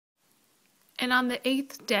And on the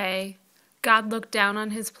eighth day, God looked down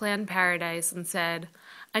on his planned paradise and said,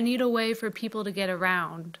 I need a way for people to get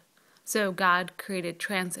around. So God created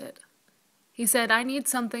transit. He said, I need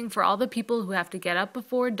something for all the people who have to get up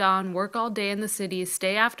before dawn, work all day in the city,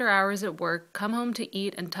 stay after hours at work, come home to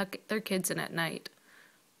eat, and tuck their kids in at night.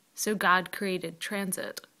 So God created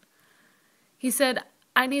transit. He said,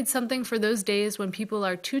 I need something for those days when people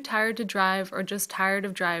are too tired to drive or just tired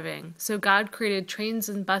of driving. So God created trains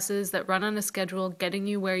and buses that run on a schedule, getting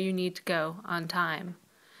you where you need to go on time.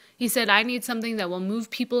 He said, I need something that will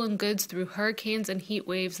move people and goods through hurricanes and heat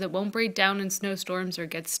waves, that won't break down in snowstorms or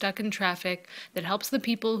get stuck in traffic, that helps the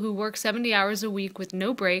people who work 70 hours a week with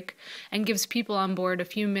no break and gives people on board a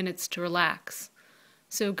few minutes to relax.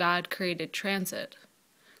 So God created transit.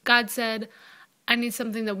 God said, I need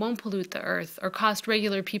something that won't pollute the earth or cost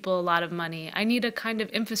regular people a lot of money. I need a kind of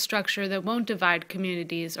infrastructure that won't divide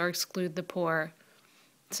communities or exclude the poor.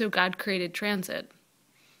 So God created transit.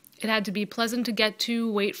 It had to be pleasant to get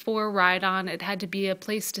to, wait for, ride on. It had to be a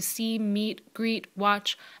place to see, meet, greet,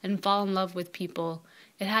 watch, and fall in love with people.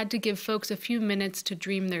 It had to give folks a few minutes to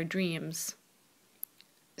dream their dreams.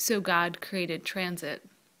 So God created transit.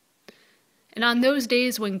 And on those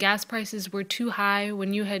days when gas prices were too high,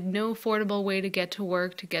 when you had no affordable way to get to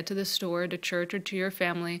work, to get to the store, to church, or to your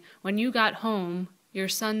family, when you got home, your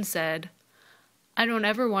son said, I don't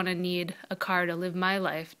ever want to need a car to live my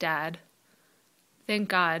life, Dad. Thank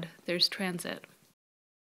God there's transit.